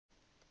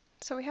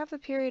So we have the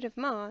period of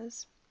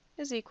Mars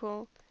is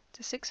equal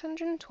to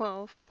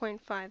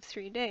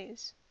 612.53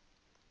 days.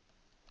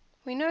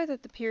 We know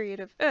that the period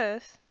of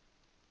Earth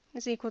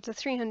is equal to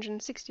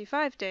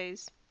 365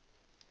 days.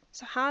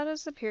 So how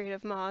does the period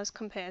of Mars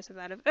compare to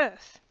that of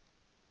Earth?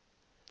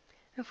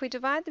 If we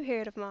divide the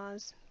period of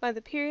Mars by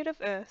the period of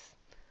Earth,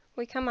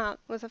 we come out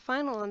with a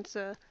final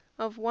answer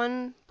of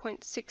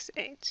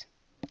 1.68.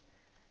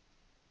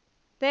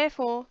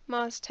 Therefore,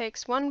 Mars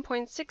takes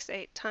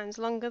 1.68 times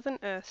longer than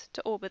Earth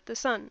to orbit the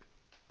Sun.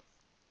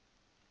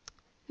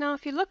 Now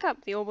if you look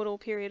up the orbital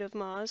period of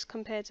Mars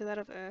compared to that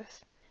of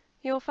Earth,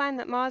 you'll find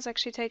that Mars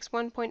actually takes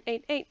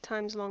 1.88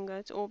 times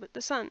longer to orbit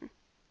the Sun.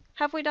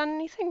 Have we done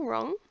anything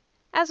wrong?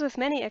 As with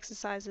many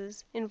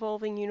exercises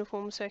involving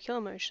uniform circular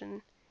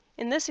motion,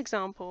 in this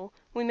example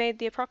we made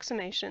the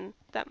approximation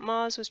that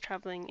Mars was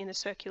traveling in a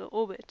circular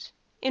orbit.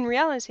 In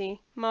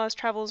reality, Mars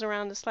travels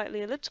around a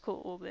slightly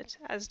elliptical orbit,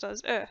 as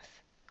does Earth.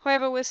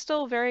 However, we're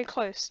still very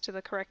close to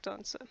the correct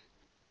answer.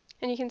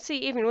 And you can see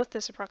even with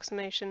this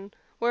approximation,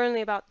 we're only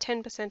about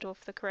 10%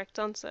 off the correct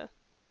answer.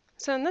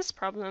 So in this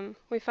problem,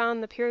 we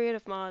found the period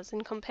of Mars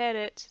and compared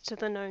it to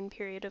the known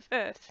period of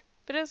Earth.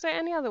 But is there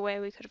any other way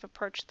we could have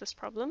approached this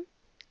problem?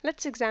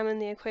 Let's examine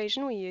the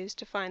equation we used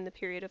to find the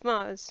period of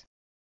Mars.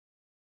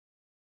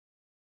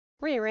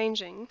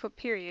 Rearranging for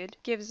period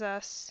gives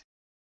us...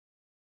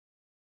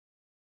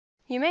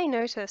 You may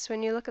notice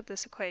when you look at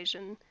this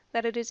equation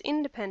that it is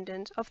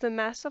independent of the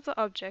mass of the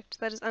object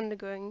that is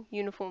undergoing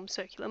uniform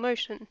circular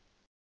motion.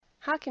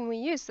 How can we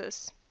use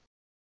this?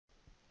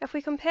 If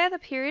we compare the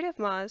period of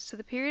Mars to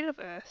the period of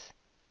Earth,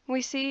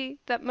 we see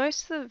that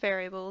most of the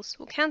variables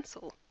will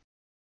cancel.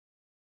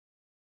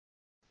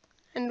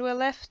 And we're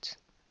left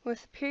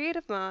with the period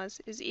of Mars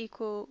is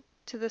equal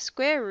to the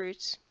square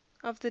root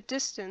of the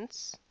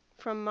distance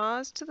from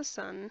Mars to the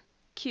Sun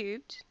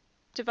cubed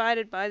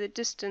divided by the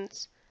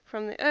distance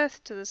from the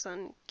Earth to the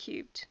Sun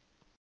cubed.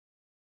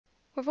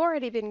 We've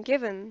already been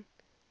given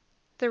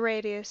the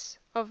radius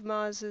of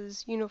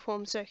Mars's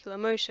uniform circular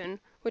motion,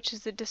 which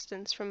is the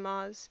distance from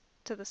Mars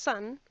to the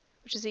Sun,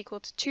 which is equal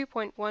to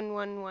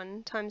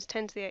 2.111 times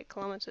 10 to the 8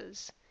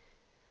 kilometers.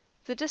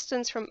 The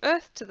distance from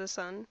Earth to the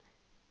Sun,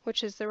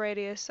 which is the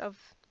radius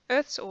of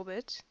Earth's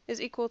orbit,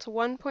 is equal to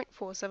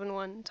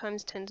 1.471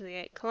 times 10 to the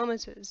 8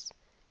 kilometers.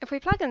 If we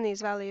plug in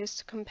these values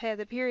to compare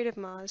the period of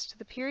Mars to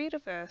the period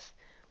of Earth,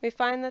 we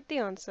find that the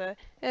answer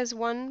is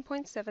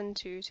 1.72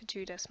 to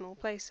 2 decimal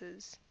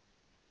places.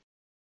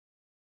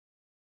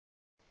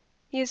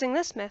 Using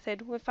this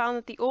method, we found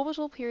that the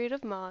orbital period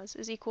of Mars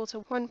is equal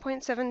to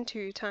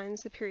 1.72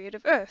 times the period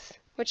of Earth,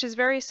 which is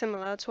very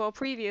similar to our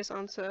previous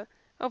answer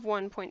of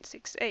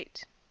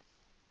 1.68.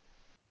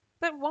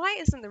 But why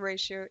isn't the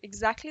ratio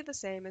exactly the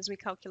same as we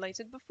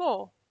calculated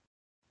before?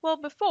 Well,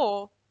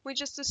 before, we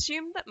just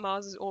assumed that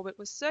Mars's orbit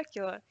was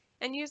circular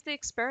and used the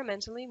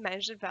experimentally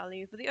measured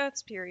value for the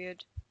Earth's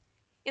period.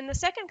 In the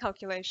second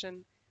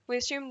calculation, we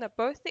assumed that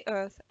both the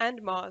Earth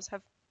and Mars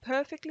have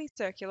perfectly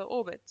circular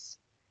orbits.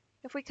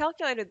 If we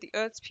calculated the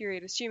Earth's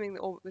period assuming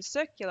the orbit was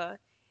circular,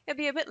 it'd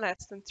be a bit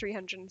less than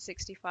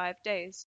 365 days.